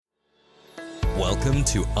Welcome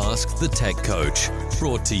to Ask the Tech Coach,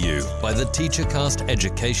 brought to you by the TeacherCast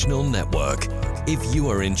Educational Network. If you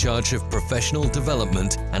are in charge of professional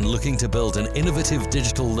development and looking to build an innovative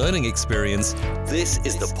digital learning experience, this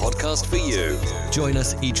is the podcast for you. Join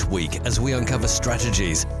us each week as we uncover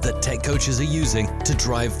strategies that tech coaches are using to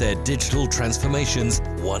drive their digital transformations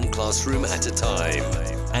one classroom at a time.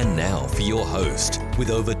 And now for your host, with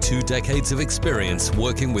over 2 decades of experience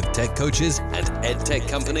working with tech coaches and ed tech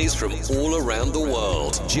companies from all around the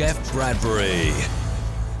world, Jeff Bradbury.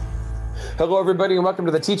 Hello, everybody, and welcome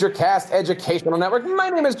to the TeacherCast Educational Network. My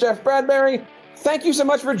name is Jeff Bradbury. Thank you so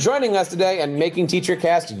much for joining us today and making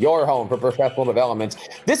TeacherCast your home for professional development.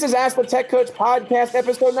 This is Ask the Tech Coach podcast,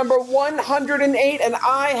 episode number 108, and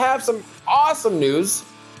I have some awesome news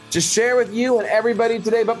to share with you and everybody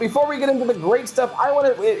today. But before we get into the great stuff, I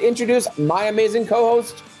want to introduce my amazing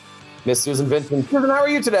co-host, Miss Susan Vincent. Susan, how are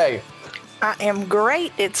you today? I am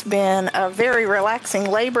great. It's been a very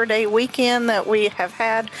relaxing Labor Day weekend that we have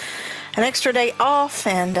had an extra day off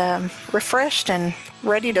and refreshed and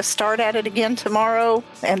ready to start at it again tomorrow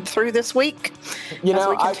and through this week as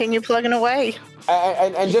we continue plugging away.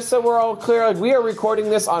 And just so we're all clear, we are recording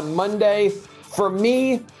this on Monday. For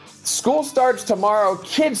me, school starts tomorrow.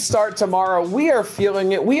 Kids start tomorrow. We are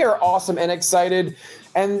feeling it. We are awesome and excited.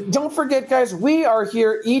 And don't forget, guys, we are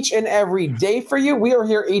here each and every day for you. We are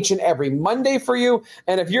here each and every Monday for you.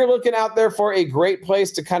 And if you're looking out there for a great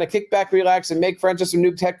place to kind of kick back, relax, and make friends with some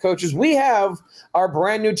new tech coaches, we have our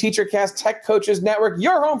brand new TeacherCast Tech Coaches Network,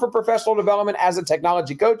 your home for professional development as a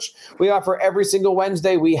technology coach. We offer every single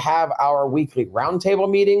Wednesday. We have our weekly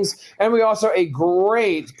roundtable meetings, and we also a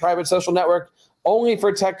great private social network only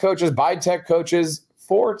for tech coaches, by tech coaches,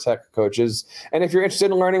 for tech coaches. And if you're interested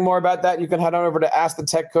in learning more about that, you can head on over to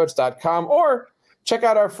askthetechcoach.com or check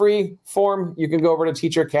out our free form. You can go over to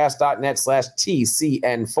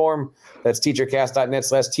teachercast.net/TCN form. That's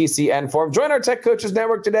teachercast.net/TCN form. Join our Tech Coaches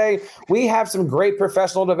Network today. We have some great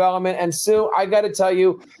professional development. And Sue, I got to tell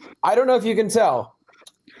you, I don't know if you can tell,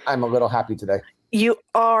 I'm a little happy today. You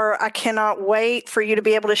are. I cannot wait for you to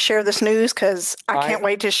be able to share this news because I can't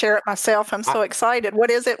wait to share it myself. I'm so excited.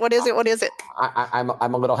 What is it? What is it? What is it? I'm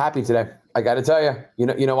a little happy today. I got to tell you.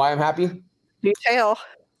 You know why I'm happy? Do tell.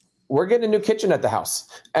 We're getting a new kitchen at the house,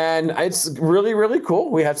 and it's really, really cool.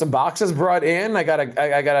 We had some boxes brought in. I got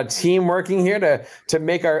a team working here to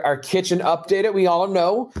make our kitchen updated. We all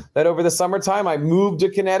know that over the summertime I moved to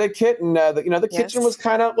Connecticut, and the kitchen was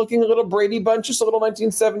kind of looking a little Brady Bunch, just a little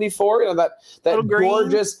 1974. That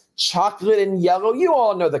gorgeous chocolate and yellow. You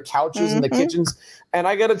all know the couches and the kitchens, and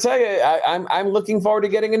I got to tell you, I'm looking forward to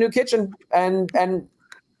getting a new kitchen. And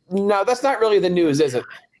no, that's not really the news, is it?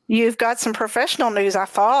 You've got some professional news, I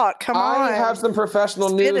thought. Come on. I have some professional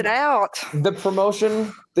news. Get it out. The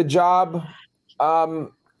promotion, the job.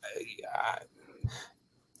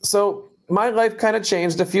 So my life kind of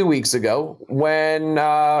changed a few weeks ago when,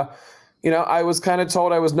 I was kind of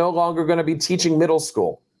told I was no longer going to be teaching middle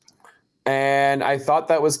school. And I thought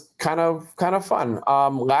that was kind of fun.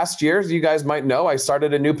 Last year, as you guys might know, I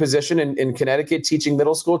started a new position in Connecticut teaching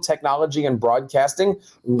middle school technology and broadcasting.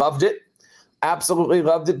 Loved it. Absolutely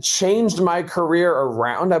loved it. Changed my career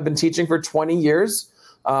around. I've been teaching for 20 years.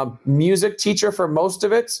 Music teacher for most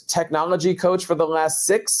of it. Technology coach for the last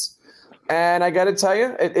 6. And I got to tell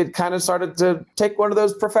you, it kind of started to take one of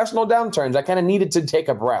those professional downturns. I kind of needed to take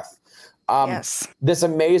a breath. Yes. This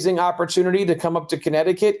amazing opportunity to come up to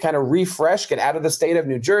Connecticut, kind of refresh, get out of the state of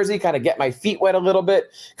New Jersey, kind of get my feet wet a little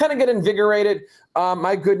bit, kind of get invigorated.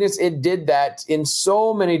 My goodness, it did that in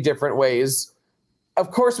so many different ways.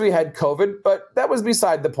 Of course, we had COVID, but that was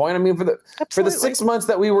beside the point. I mean, for the 6 months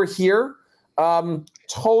that we were here,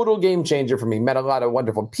 total game changer for me. Met a lot of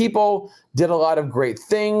wonderful people, did a lot of great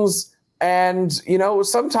things. And,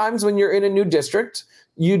 sometimes when you're in a new district,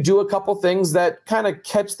 you do a couple things that kind of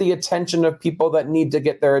catch the attention of people that need to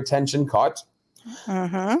get their attention caught.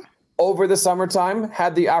 Mm-hmm. Over the summertime,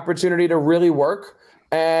 had the opportunity to really work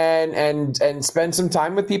and spend some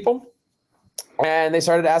time with people. And they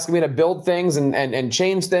started asking me to build things and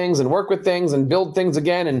change things and work with things and build things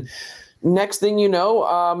again. And next thing you know,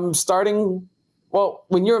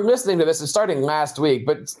 when you're listening to this, it's starting last week,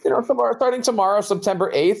 but starting tomorrow,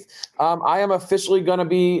 September 8th, I am officially going to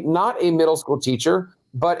be not a middle school teacher,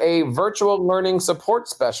 but a virtual learning support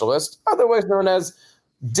specialist, otherwise known as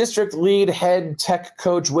district lead, head, tech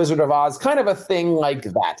coach, Wizard of Oz, kind of a thing like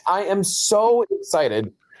that. I am so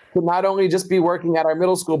excited to not only just be working at our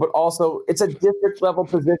middle school, but also it's a district level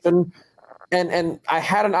position. And I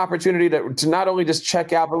had an opportunity to not only just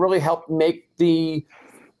check out, but really help make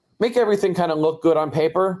everything kind of look good on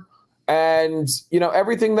paper. And,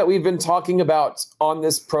 everything that we've been talking about on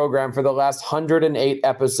this program for the last 108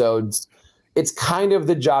 episodes, it's kind of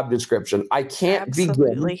the job description. I can't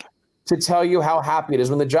begin to tell you how happy it is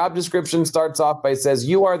when the job description starts off by says,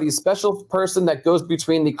 you are the special person that goes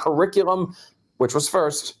between the curriculum, which was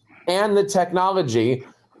first, and the technology.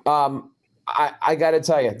 I got to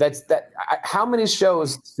tell you, how many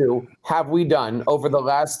shows, Sue, have we done over the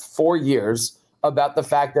last 4 years about the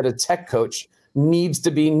fact that a tech coach needs to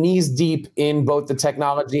be knees deep in both the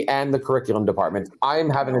technology and the curriculum department? I'm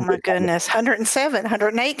having my goodness, 107,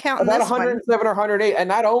 108 counting about this 107 or 108. And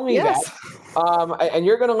not only that, and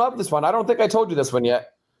you're going to love this one. I don't think I told you this one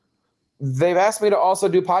yet. They've asked me to also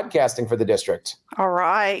do podcasting for the district. All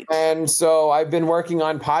right. And so I've been working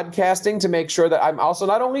on podcasting to make sure that I'm also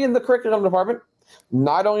not only in the curriculum department,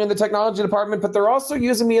 not only in the technology department, but they're also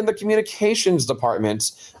using me in the communications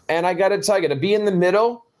department. And I got to tell you, to be in the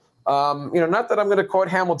middle, not that I'm going to quote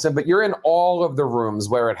Hamilton, but you're in all of the rooms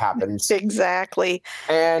where it happens. Exactly.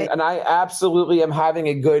 And I absolutely am having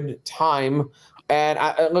a good time. And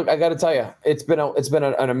I got to tell you, it's been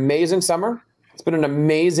an amazing summer. It's been an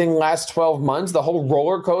amazing last 12 months. The whole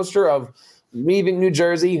roller coaster of leaving New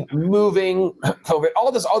Jersey, moving, COVID,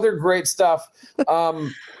 all this other great stuff.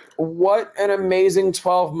 What an amazing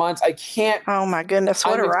 12 months. I can't. Oh, my goodness.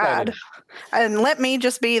 What a ride. And let me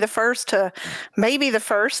just be the first to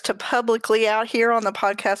publicly out here on the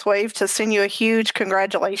podcast wave to send you a huge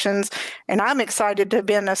congratulations. And I'm excited to have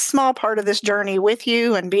been a small part of this journey with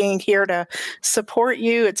you and being here to support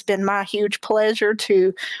you. It's been my huge pleasure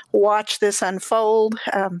to watch this unfold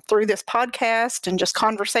through this podcast and just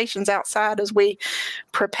conversations outside as we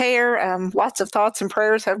prepare. Lots of thoughts and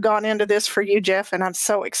prayers have gone into this for you, Jeff, and I'm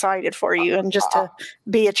so excited for you and just to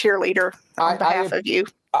be a cheerleader on behalf of you.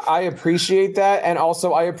 I appreciate that. And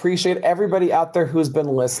also I appreciate everybody out there who's been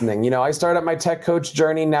listening. I started my tech coach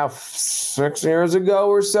journey now 6 years ago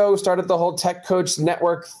or so, started the whole tech coach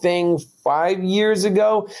network thing 5 years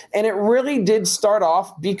ago. And it really did start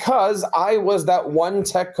off because I was that one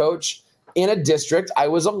tech coach in a district. I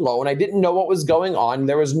was alone. I didn't know what was going on.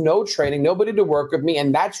 There was no training, nobody to work with me.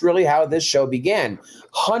 And that's really how this show began.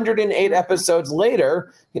 108 episodes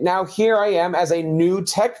later, now here I am as a new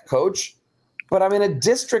tech coach, but I'm in a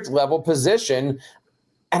district level position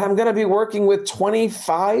and I'm going to be working with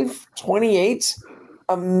 25, 28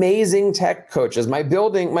 amazing tech coaches. My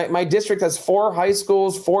district has 4 high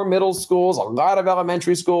schools, 4 middle schools, a lot of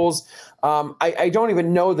elementary schools. I don't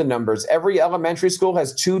even know the numbers. Every elementary school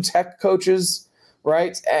has 2 tech coaches,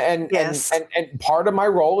 right? And part of my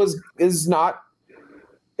role is not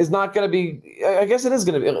going to be, I guess it is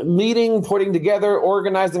going to be leading, putting together,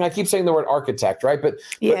 organizing. I keep saying the word architect, right? But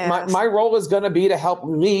my role is going to be to help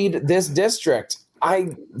lead this district.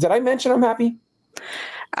 Did I mention I'm happy?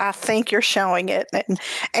 I think you're showing it.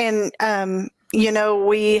 And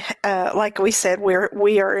we, like we said,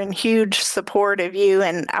 we are in huge support of you,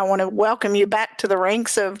 and I want to welcome you back to the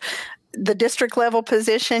ranks of the district level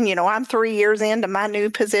position. I'm 3 years into my new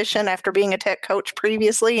position after being a tech coach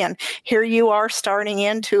previously, and here you are starting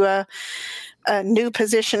into a new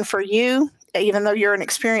position for you, even though you're an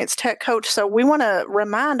experienced tech coach. So we want to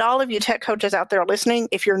remind all of you tech coaches out there listening,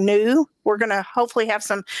 if you're new, we're going to hopefully have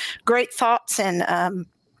some great thoughts and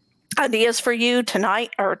ideas for you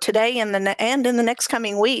tonight or today and in the next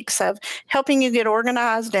coming weeks of helping you get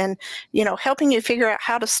organized and, helping you figure out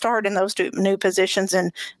how to start in those new positions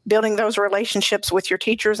and building those relationships with your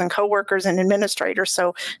teachers and coworkers and administrators.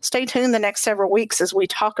 So stay tuned the next several weeks as we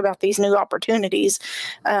talk about these new opportunities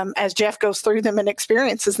as Jeff goes through them and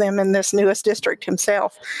experiences them in this newest district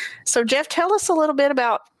himself. So Jeff, tell us a little bit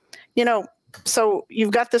about, so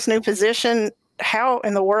you've got this new position. How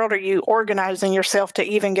in the world are you organizing yourself to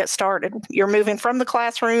even get started? You're moving from the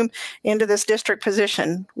classroom into this district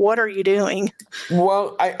position. What are you doing?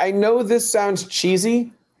 Well, I know this sounds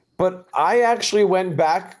cheesy, but I actually went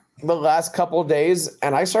back the last couple of days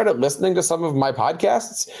and I started listening to some of my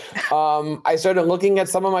podcasts. I started looking at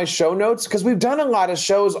some of my show notes because we've done a lot of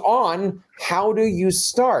shows on how do you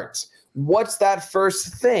start? What's that first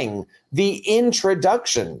thing? The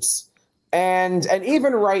introductions. And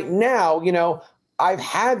even right now, I've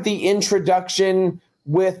had the introduction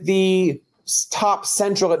with the top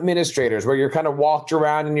central administrators where you're kind of walked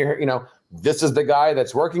around and you're, this is the guy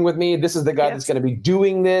that's working with me. This is the guy that's going to be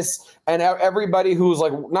doing this. And everybody who's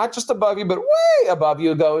like, not just above you, but way above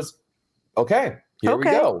you goes, okay, here we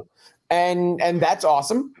go. And that's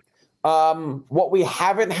awesome. What we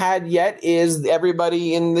haven't had yet is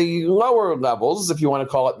everybody in the lower levels, if you want to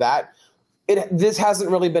call it that. This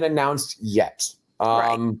hasn't really been announced yet.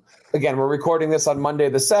 Again, we're recording this on Monday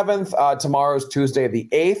the 7th. Tomorrow's Tuesday the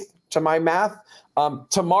 8th. to my math.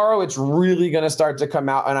 Tomorrow, it's really going to start to come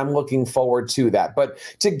out, and I'm looking forward to that. But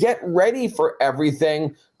to get ready for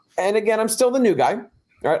everything, and again, I'm still the new guy.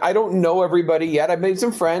 Right? I don't know everybody yet. I've made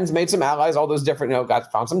some friends, made some allies, all those different,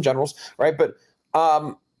 found some generals, right? But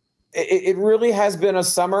it really has been a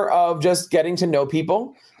summer of just getting to know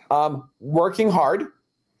people, working hard,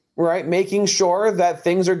 right? Making sure that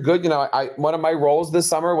things are good. One of my roles this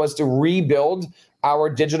summer was to rebuild our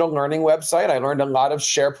digital learning website. I learned a lot of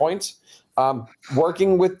SharePoint,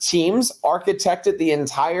 working with teams, architected the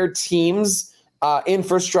entire team's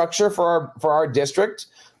infrastructure for our district.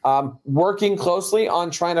 Working closely on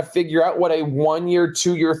trying to figure out what a 1-year,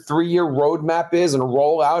 2-year, 3-year roadmap is and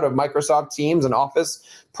rollout of Microsoft Teams and Office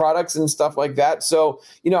products and stuff like that. So,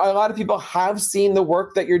 a lot of people have seen the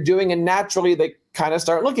work that you're doing, and naturally they kind of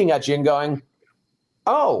start looking at you and going,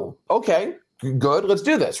 oh, okay, good, let's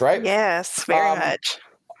do this, right? Yes, very much.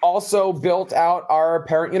 Also built out our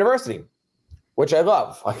parent university, which I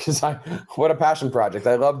love, because what a passion project.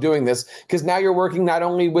 I love doing this because now you're working not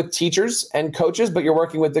only with teachers and coaches, but you're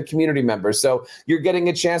working with the community members. So you're getting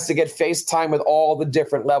a chance to get FaceTime with all the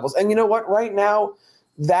different levels. And you know what? Right now,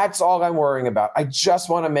 that's all I'm worrying about. I just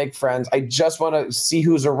want to make friends. I just want to see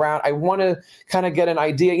who's around. I want to kind of get an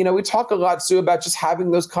idea. We talk a lot, Sue, about just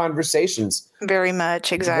having those conversations. Very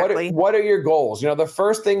much, exactly. What are your goals? The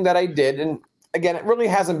first thing that I did, and again, it really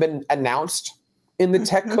hasn't been announced in the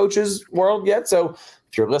tech coaches world yet. So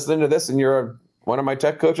if you're listening to this and you're one of my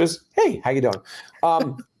tech coaches, hey, how you doing?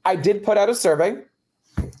 I did put out a survey,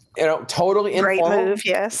 totally informal. Great move,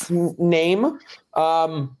 yes. Name,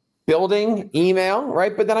 building, email,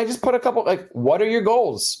 right? But then I just put a couple, what are your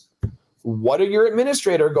goals? What are your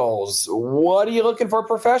administrator goals? What are you looking for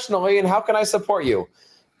professionally? And how can I support you?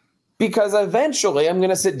 Because eventually I'm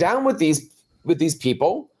going to sit down with these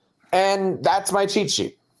people, and that's my cheat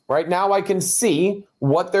sheet. Right now I can see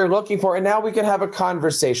what they're looking for, and now we can have a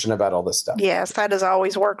conversation about all this stuff. Yes, that has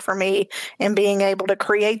always worked for me in being able to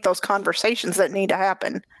create those conversations that need to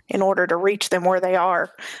happen in order to reach them where they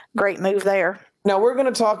are. Great move there. Now we're going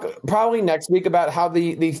to talk probably next week about how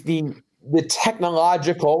the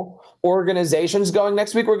technological organization's going.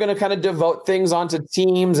 Next week we're going to kind of devote things onto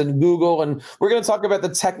Teams and Google, and we're going to talk about the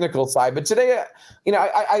technical side. But today,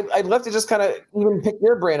 I'd love to just kind of even pick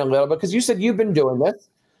your brain a little bit, because you said you've been doing this.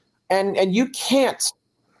 And you can't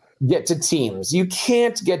get to Teams. You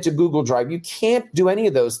can't get to Google Drive. You can't do any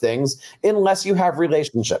of those things unless you have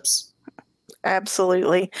relationships.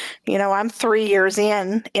 Absolutely. I'm 3 years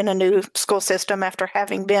in a new school system after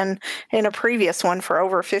having been in a previous one for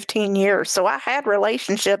over 15 years. So I had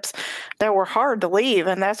relationships that were hard to leave.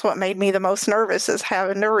 And that's what made me the most nervous, is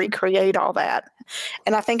having to recreate all that.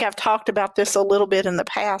 And I think I've talked about this a little bit in the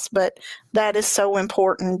past, but that is so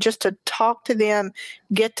important, just to talk to them,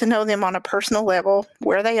 get to know them on a personal level,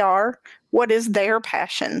 where they are, what is their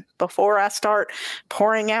passion, before I start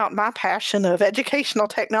pouring out my passion of educational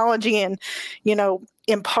technology and,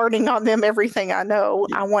 imparting on them everything I know.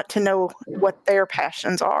 I want to know what their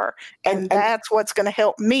passions are. And that's what's going to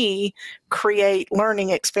help me create learning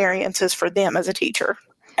experiences for them as a teacher.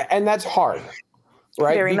 And that's hard,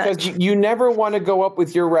 right? Very because much. You never want to go up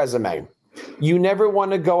with your resume. You never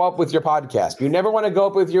want to go up with your podcast. You never want to go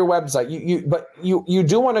up with your website. But you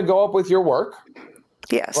do want to go up with your work.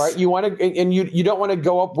 Yes. Right. You want to, and you don't want to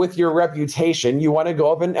go up with your reputation. You want to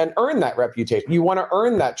go up and earn that reputation. You want to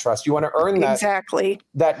earn that trust. You want to earn that. Exactly.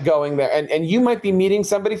 That going there. And you might be meeting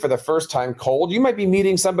somebody for the first time cold. You might be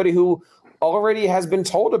meeting somebody who already has been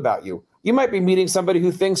told about you. You might be meeting somebody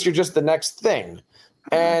who thinks you're just the next thing.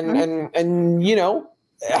 And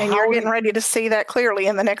And you're getting ready to see that clearly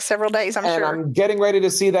in the next several days, I'm sure. And I'm getting ready to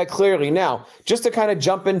see that clearly. Now, just to kind of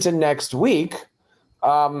jump into next week,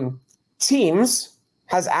 Teams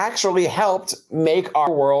has actually helped make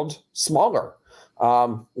our world smaller.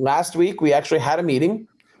 Last week, we actually had a meeting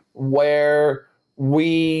where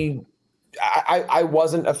I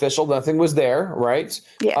wasn't official, nothing was there, right?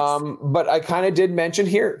 Yes. But I kind of did mention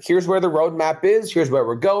here's where the roadmap is, here's where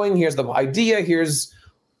we're going, here's the idea,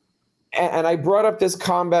 and I brought up this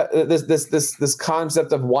concept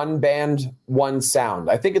of one band, one sound.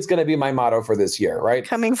 I think it's going to be my motto for this year, right?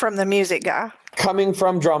 Coming from the music guy. Coming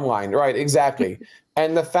from Drumline, right? Exactly.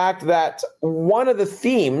 And the fact that one of the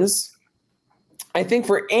themes, I think,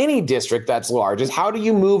 for any district that's large is how do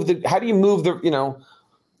you move the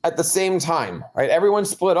at the same time, right? Everyone's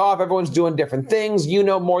split off. Everyone's doing different things. You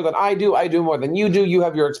know more than I do. I do more than you do. You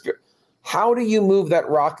have your experience. How do you move that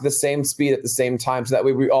rock the same speed at the same time so that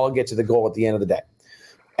way we all get to the goal at the end of the day?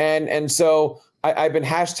 And so I've been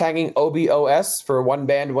hashtagging OBOS for one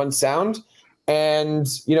band, one sound. And,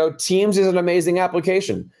 Teams is an amazing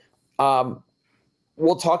application.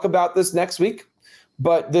 we'll talk about this next week,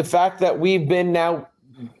 but the fact that we've been now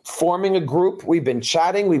forming a group, we've been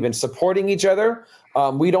chatting, we've been supporting each other.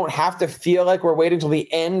 We don't have to feel like we're waiting till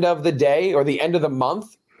the end of the day or the end of the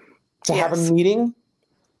month to have a meeting,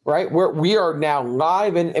 right? We are now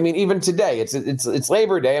live. And I mean, even today, it's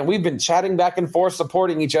Labor Day, and we've been chatting back and forth,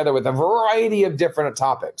 supporting each other with a variety of different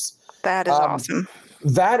topics. That is awesome.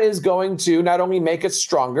 That is going to not only make us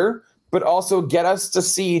stronger, but also get us to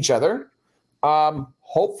see each other.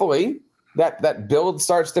 Hopefully that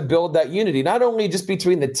starts to build that unity, not only just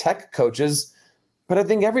between the tech coaches, but I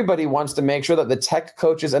think everybody wants to make sure that the tech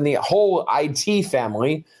coaches and the whole IT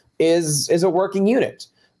family is a working unit.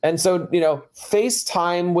 And so,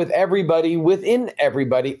 FaceTime with everybody, within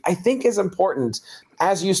everybody, I think is important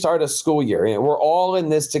as you start a school year. We're all in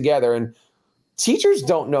this together, and teachers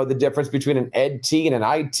don't know the difference between an ed T and an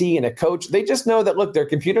IT and a coach. They just know that, look, their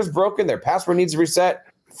computer's broken, their password needs reset,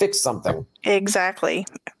 fix something. Exactly.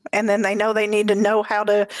 And then they need to know how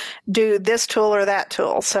to do this tool or that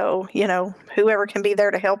tool. So, whoever can be there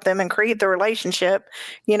to help them and create the relationship,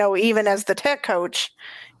 even as the tech coach,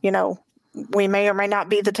 we may or may not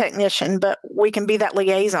be the technician, but we can be that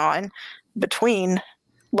liaison between,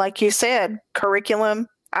 like you said, curriculum,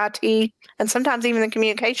 IT, and sometimes even the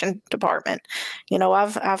communication department.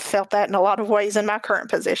 I've felt that in a lot of ways in my current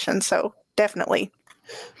position. So definitely.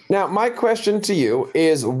 Now, my question to you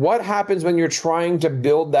is, what happens when you're trying to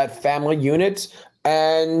build that family unit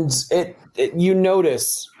and you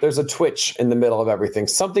notice there's a twitch in the middle of everything?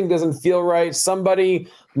 Something doesn't feel right. Somebody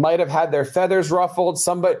might have had their feathers ruffled.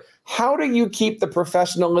 How do you keep the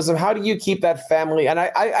professionalism? How do you keep that family? And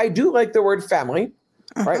I do like the word family,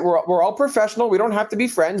 right? We're all professional. We don't have to be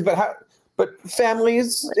friends, but family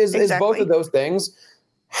is both of those things.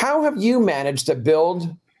 How have you managed to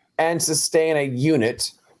build and sustain a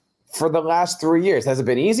unit for the last 3 years? Has it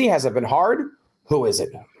been easy? Has it been hard? Who is it?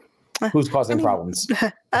 Who's causing problems?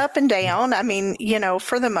 Up and down. I mean,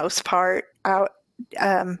 for the most part,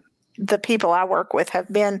 the people I work with have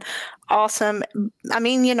been awesome. I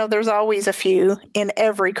mean, there's always a few in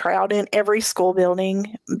every crowd, in every school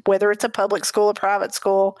building, whether it's a public school, a private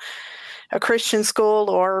school, a Christian school,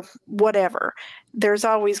 or whatever. There's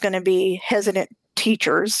always going to be hesitant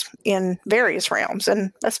teachers in various realms,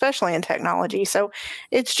 and especially in technology. So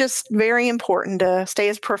it's just very important to stay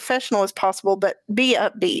as professional as possible, but be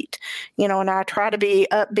upbeat, and I try to be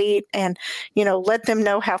upbeat and, let them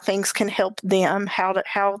know how things can help them,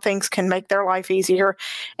 how things can make their life easier.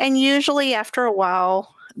 And usually after a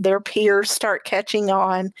while, their peers start catching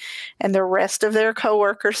on and the rest of their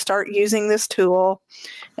coworkers start using this tool.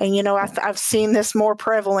 And, I've seen this more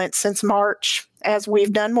prevalent since March as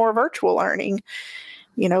we've done more virtual learning.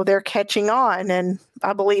 They're catching on. And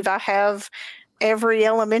I believe I have every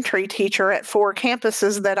elementary teacher at 4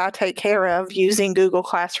 campuses that I take care of using Google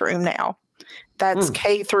Classroom now. That's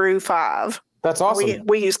K through 5. That's awesome.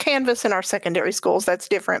 We use Canvas in our secondary schools. That's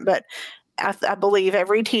different. But I believe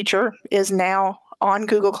every teacher is now on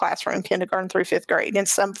Google Classroom, kindergarten through 5th grade in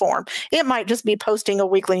some form. It might just be posting a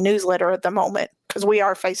weekly newsletter at the moment because we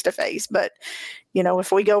are face-to-face. But,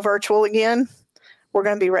 if we go virtual again, we're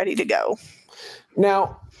going to be ready to go.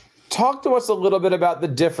 Now, talk to us a little bit about the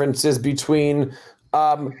differences between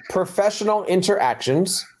professional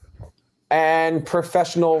interactions and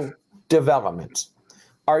professional development.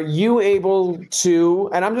 Are you able to,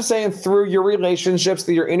 and I'm just saying through your relationships,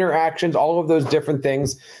 through your interactions, all of those different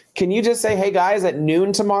things, can you just say, hey guys, at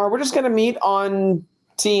noon tomorrow, we're just going to meet on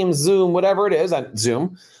Teams, Zoom, whatever it is, on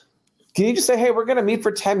Zoom. Can you just say, hey, we're going to meet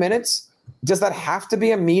for 10 minutes? Does that have to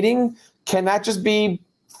be a meeting? Can that just be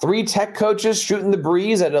 3 tech coaches shooting the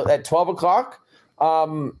breeze at 12 o'clock?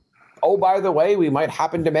 Oh, by the way, we might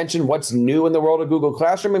happen to mention what's new in the world of Google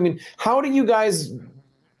Classroom. I mean, how do you guys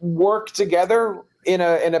work together in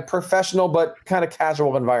a professional but kind of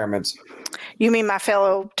casual environment? You mean my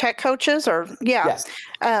fellow tech coaches, or yeah?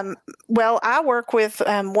 Yes. Well, I work with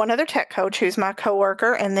one other tech coach who's my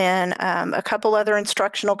coworker, and then a couple other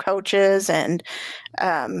instructional coaches and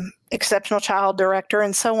exceptional child director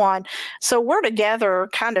and so on. So we're together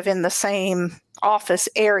kind of in the same office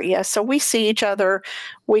area. So we see each other.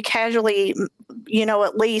 We casually,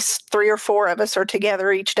 at least 3 or 4 of us are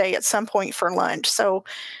together each day at some point for lunch. So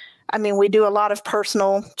I mean, we do a lot of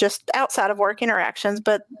personal, just outside of work interactions,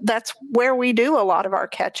 but that's where we do a lot of our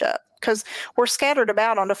catch up because we're scattered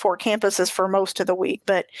about onto 4 campuses for most of the week.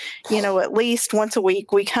 But, at least once a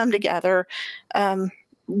week we come together.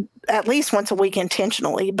 at least once a week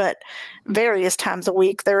intentionally, but various times a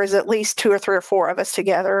week, there is at least 2 or 3 or 4 of us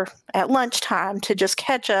together at lunchtime to just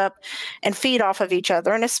catch up and feed off of each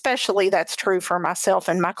other. And especially that's true for myself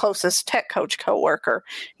and my closest tech coach coworker.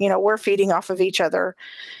 We're feeding off of each other,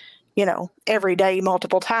 every day,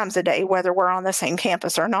 multiple times a day, whether we're on the same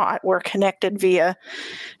campus or not. We're connected via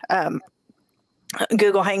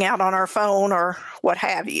Google Hangout on our phone or what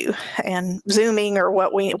have you, and Zooming or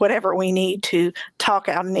whatever we need to talk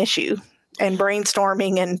out an issue and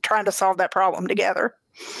brainstorming and trying to solve that problem together.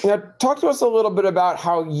 Now, talk to us a little bit about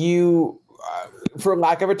how you, for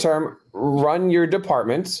lack of a term, run your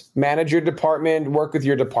department, manage your department, work with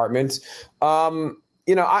your department. I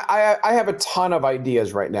have a ton of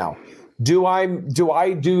ideas right now. Do I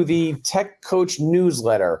do the Tech Coach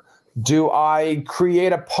newsletter? Do I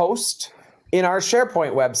create a post in our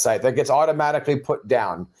SharePoint website that gets automatically put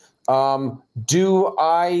down? Do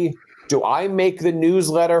I make the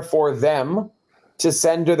newsletter for them to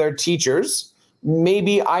send to their teachers?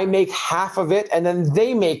 Maybe I make half of it and then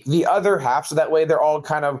they make the other half, so that way they're all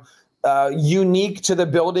kind of unique to the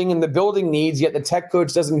building and the building needs, yet the tech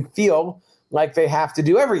coach doesn't feel like they have to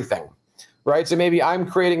do everything, right? So maybe I'm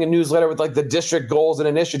creating a newsletter with like the district goals and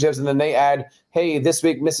initiatives, and then they add, hey, this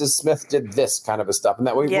week Mrs. Smith did this kind of a stuff. And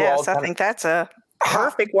that way, yes, I think that's a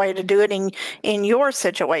perfect way to do it in your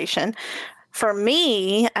situation. For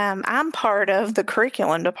me, I'm part of the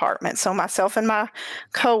curriculum department. So myself and my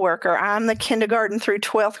coworker, I'm the kindergarten through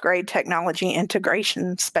 12th grade technology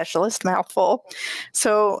integration specialist, mouthful.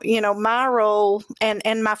 So, my role,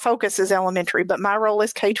 and my focus is elementary, but my role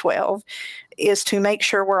is K-12, is to make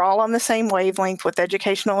sure we're all on the same wavelength with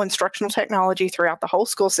educational instructional technology throughout the whole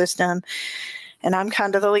school system. And I'm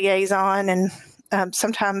kind of the liaison and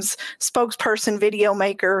sometimes spokesperson, video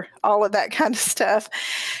maker, all of that kind of stuff.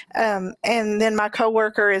 And then my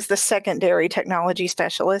coworker is the secondary technology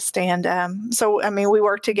specialist. And we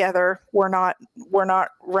work together. We're not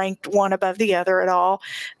ranked one above the other at all.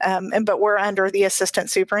 But we're under the assistant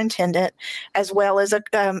superintendent, as well as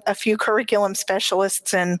a few curriculum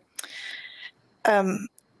specialists and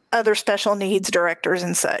other special needs directors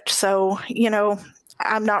and such. So,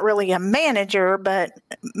 I'm not really a manager, but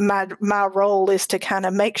my role is to kind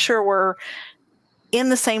of make sure we're in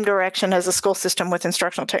the same direction as a school system with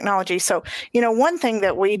instructional technology. So, one thing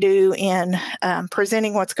that we do in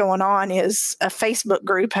presenting what's going on is a Facebook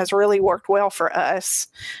group has really worked well for us,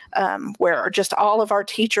 where just all of our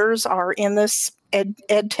teachers are in this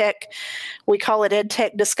ed tech. We call it Ed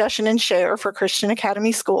Tech Discussion and Share for Christian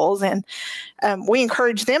Academy schools. And we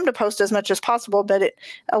encourage them to post as much as possible, but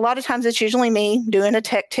a lot of times it's usually me doing a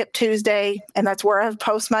Tech Tip Tuesday, and that's where I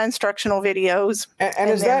post my instructional videos.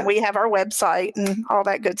 And then we have our website and all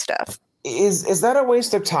that good stuff. Is that a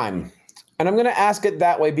waste of time? And I'm going to ask it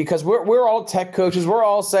that way because we're all tech coaches. We're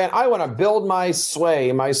all saying, I want to build my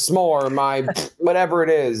Sway, my S'more, my whatever it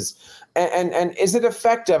is. And is it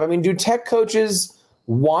effective? I mean, do tech coaches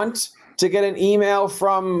want to get an email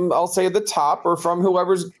from, I'll say the top, or from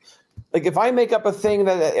whoever's, like if I make up a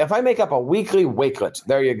weekly Wakelet,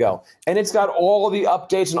 there you go, and it's got all the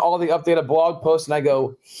updates and all the updated blog posts, and I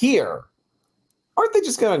go, here, aren't they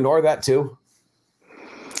just going to ignore that too?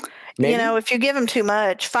 Maybe. If you give them too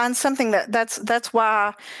much, find something that's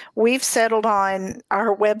why we've settled on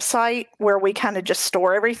our website where we kind of just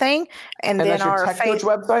store everything. And then that's our Tech Coach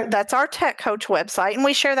website? That's our Tech Coach website. And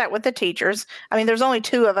we share that with the teachers. I mean, there's only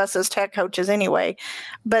 2 of us as tech coaches anyway,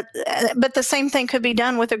 but the same thing could be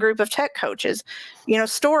done with a group of tech coaches,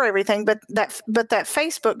 store everything. But that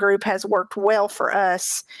Facebook group has worked well for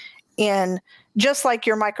us in just like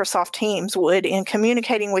your Microsoft Teams would in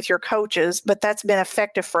communicating with your coaches, but that's been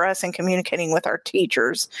effective for us in communicating with our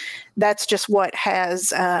teachers. That's just what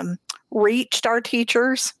has reached our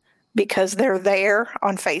teachers because they're there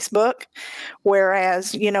on Facebook.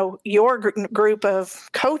 Whereas, your group of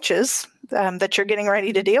coaches that you're getting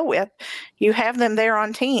ready to deal with, you have them there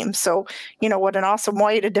on Teams. So, what an awesome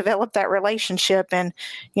way to develop that relationship and,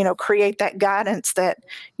 create that guidance that,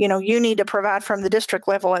 you need to provide from the district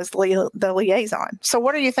level as the liaison. So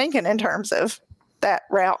what are you thinking in terms of that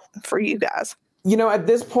route for you guys? At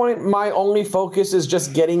this point, my only focus is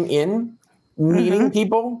just getting in, meeting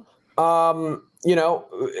people.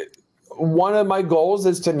 One of my goals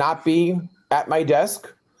is to not be at my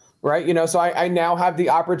desk, right? So I now have the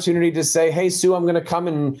opportunity to say, hey, Sue, I'm going to come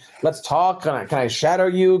and let's talk. Can I shadow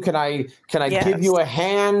you? Can I Yes. give you a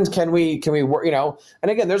hand? Can we work,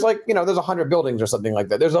 and again, there's there's 100 buildings or something like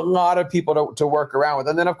that. There's a lot of people to work around with.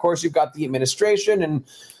 And then of course you've got the administration and,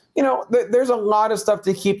 there's a lot of stuff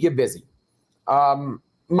to keep you busy.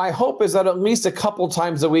 my hope is that at least a couple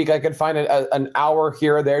times a week I can find an hour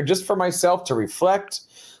here or there just for myself to reflect.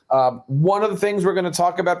 One of the things we're going to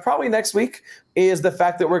talk about probably next week is the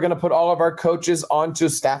fact that we're going to put all of our coaches onto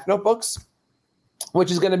staff notebooks,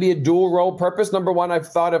 which is going to be a dual role purpose. Number one, I've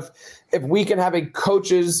thought of if we can have a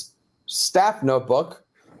coach's staff notebook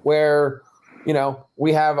where,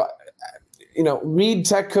 we have, lead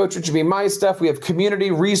tech coach, which would be my stuff. We have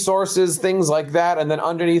community resources, things like that. And then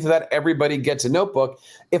underneath that, everybody gets a notebook.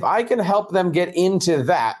 If I can help them get into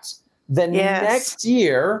that, then next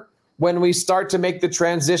year, when we start to make the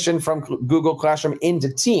transition from Google Classroom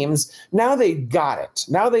into Teams, now they got it.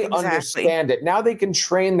 Now they understand it. Now they can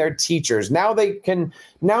train their teachers. Now we can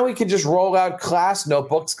just roll out class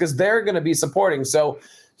notebooks because they're going to be supporting. So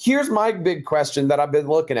here's my big question that I've been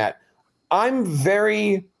looking at. I'm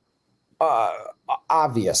very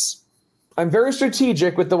obvious. I'm very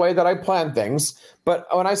strategic with the way that I plan things. But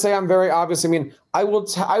when I say I'm very obvious, I mean, I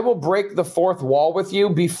will break the fourth wall with you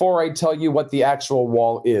before I tell you what the actual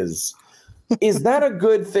wall is. Is that a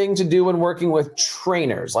good thing to do when working with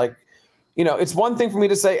trainers? Like, it's one thing for me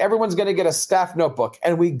to say everyone's going to get a staff notebook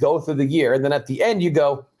and we go through the year. And then at the end you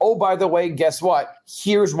go, oh, by the way, guess what?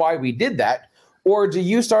 Here's why we did that. Or do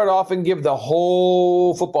you start off and give the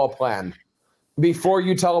whole football plan before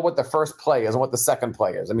you tell them what the first play is and what the second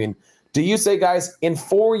play is? I mean, do you say, guys, in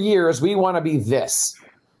 4 years, we want to be this?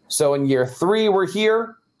 So in year 3, we're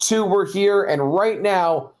here, 2, we're here. And right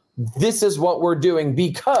now, this is what we're doing.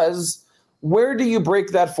 Because where do you break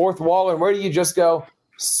that fourth wall? And where do you just go,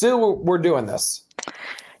 Sue, we're doing this?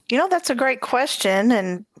 That's a great question.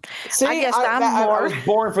 And see, I guess I was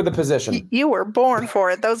born for the position. You were born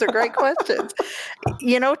for it. Those are great questions.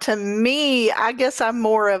 To me, I guess I'm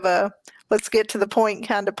more of a let's get to the point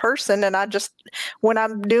kind of person. And when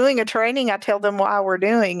I'm doing a training, I tell them why we're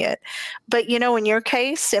doing it. But, in your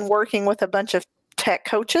case, in working with a bunch of tech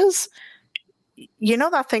coaches,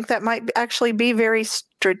 I think that might actually be very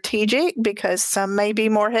strategic because some may be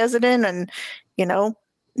more hesitant and,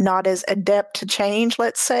 not as adept to change,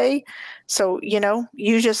 let's say. So,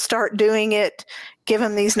 you just start doing it, give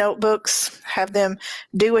them these notebooks, have them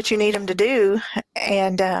do what you need them to do.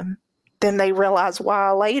 And then they realize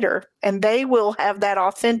why later. And they will have that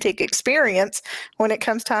authentic experience when it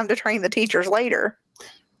comes time to train the teachers later.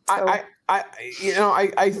 So.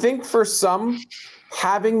 I think for some,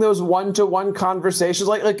 having those one-to-one conversations,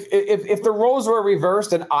 like if the roles were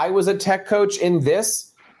reversed and I was a tech coach in this,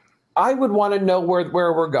 I would want to know where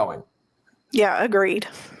we're going. Yeah, agreed.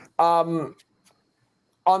 On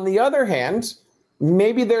the other hand,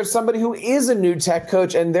 maybe there's somebody who is a new tech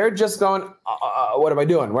coach and they're just going, what am I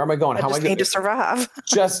doing? Where am I going? How am I need to survive?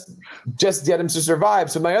 just get them to survive.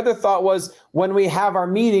 So my other thought was when we have our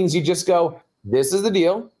meetings, you just go, this is the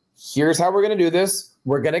deal. Here's how we're going to do this.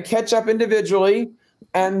 We're going to catch up individually.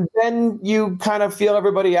 And then you kind of feel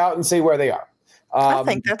everybody out and see where they are. I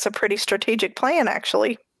think that's a pretty strategic plan,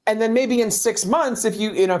 actually. And then maybe in 6 months, if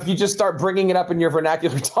you just start bringing it up in your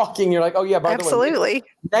vernacular talking, you're like, oh yeah, by the way,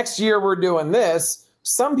 next year we're doing this.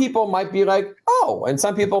 Some people might be like, oh, and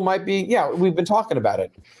some people might be, yeah, we've been talking about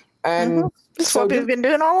it. And that's what we've been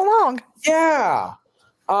doing all along. Yeah.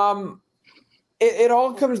 It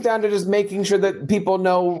all comes down to just making sure that people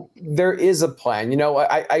know there is a plan.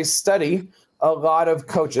 I study a lot of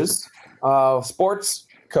coaches, sports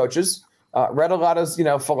coaches, read a lot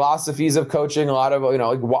of, philosophies of coaching, a lot of,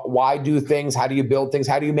 why do things? How do you build things?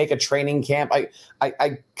 How do you make a training camp?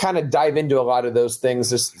 I kind of dive into a lot of those things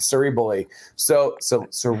just cerebrally. So,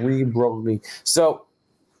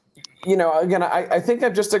 again, I think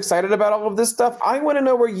I'm just excited about all of this stuff. I want to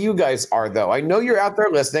know where you guys are, though. I know you're out there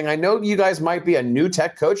listening. I know you guys might be a new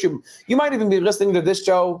tech coach. You might even be listening to this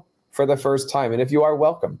show for the first time. And if you are,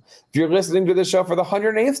 welcome. If you're listening to this show for the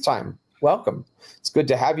 108th time, welcome. It's good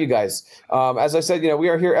to have you guys. As I said, we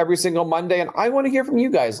are here every single Monday, and I want to hear from you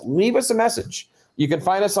guys. Leave us a message. You can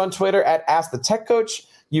find us on Twitter at AskTheTechCoach.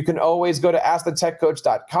 You can always go to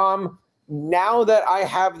AskTheTechCoach.com. Now that I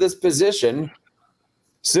have this position,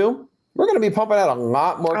 Sue, we're going to be pumping out a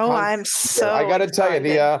lot more content. I'm so I got to tell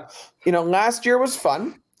you, last year was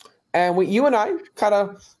fun. And you and I kind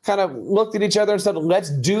of looked at each other and said, let's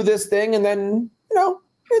do this thing. And then,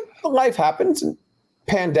 life happens. And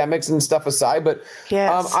pandemics and stuff aside, but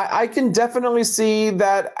yes. I can definitely see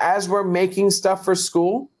that as we're making stuff for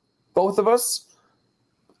school, both of us,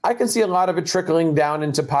 I can see a lot of it trickling down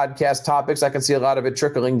into podcast topics. I can see a lot of it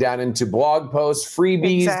trickling down into blog posts,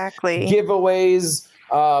 freebies, giveaways,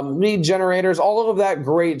 lead generators, all of that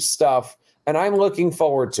great stuff. And I'm looking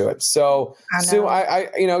forward to it. So, Sue, I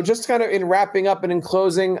just kind of in wrapping up and in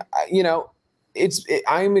closing,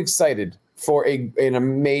 I'm excited for an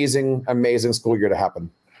amazing, amazing school year to happen.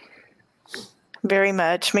 Very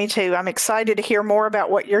much. Me too. I'm excited to hear more about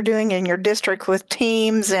what you're doing in your district with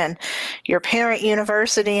teams and your parent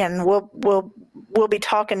university, and we'll be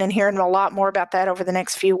talking and hearing a lot more about that over the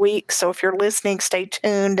next few weeks. So if you're listening, stay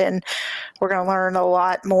tuned, and we're going to learn a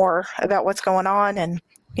lot more about what's going on. And,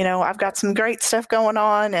 you know, I've got some great stuff going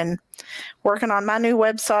on and working on my new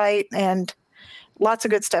website, and lots of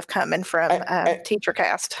good stuff coming from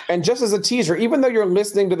TeacherCast. And just as a teaser, even though you're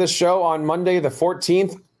listening to the show on Monday the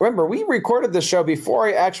 14th, remember, we recorded the show before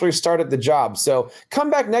I actually started the job. So come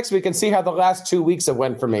back next week and see how the last 2 weeks have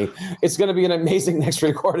went for me. It's going to be an amazing next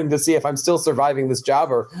recording to see if I'm still surviving this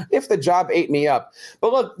job or if the job ate me up.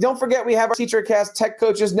 But look, don't forget, we have our TeacherCast Tech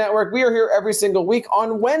Coaches Network. We are here every single week.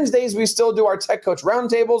 On Wednesdays, we still do our Tech Coach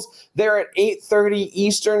Roundtables. They're at 8:30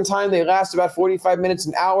 Eastern time. They last about 45 minutes,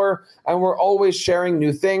 an hour, and we're always sharing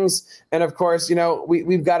new things. And of course, you know,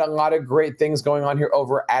 we've got a lot of great things going on here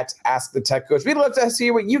over at Ask the Tech Coach. We'd love to see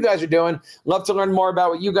what you guys are doing. Love to learn more about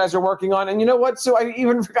what you guys are working on. And you know what? So I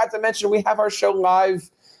even forgot to mention, we have our show live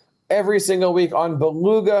every single week on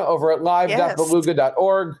Beluga over at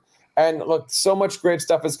live.beluga.org. And look, so much great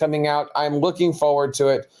stuff is coming out. I'm looking forward to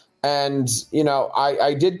it. And, you know,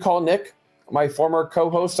 I did call Nick, my former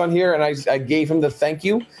co-host on here, and I gave him the thank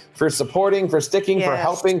you for supporting, for sticking, for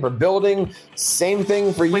helping, for building. Same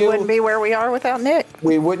thing for you. We wouldn't be where we are without Nick.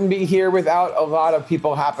 We wouldn't be here without a lot of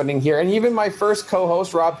people happening here. And even my first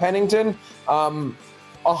co-host, Rob Pennington,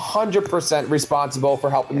 100% responsible for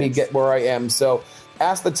helping me get where I am. So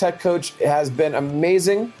Ask the Tech Coach has been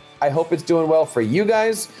amazing. I hope it's doing well for you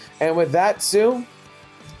guys. And with that, Sue,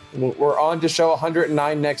 we're on to show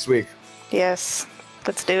 109 next week. Yes,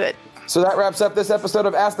 let's do it. So that wraps up this episode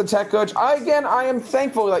of Ask the Tech Coach. I am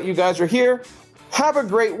thankful that you guys are here. Have a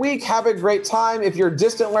great week. Have a great time. If you're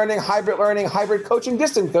distant learning, hybrid coaching,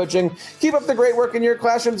 distant coaching, keep up the great work in your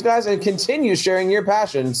classrooms, guys, and continue sharing your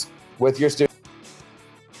passions with your students.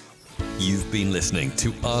 You've been listening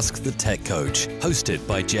to Ask the Tech Coach, hosted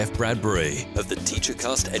by Jeff Bradbury of the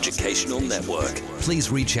TeacherCast Educational Network.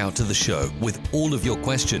 Please reach out to the show with all of your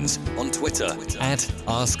questions on Twitter at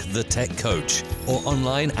AskTheTechCoach or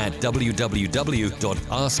online at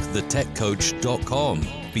www.askthetechcoach.com.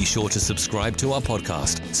 Be sure to subscribe to our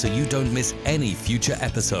podcast so you don't miss any future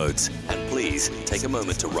episodes. And please take a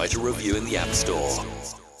moment to write a review in the App Store.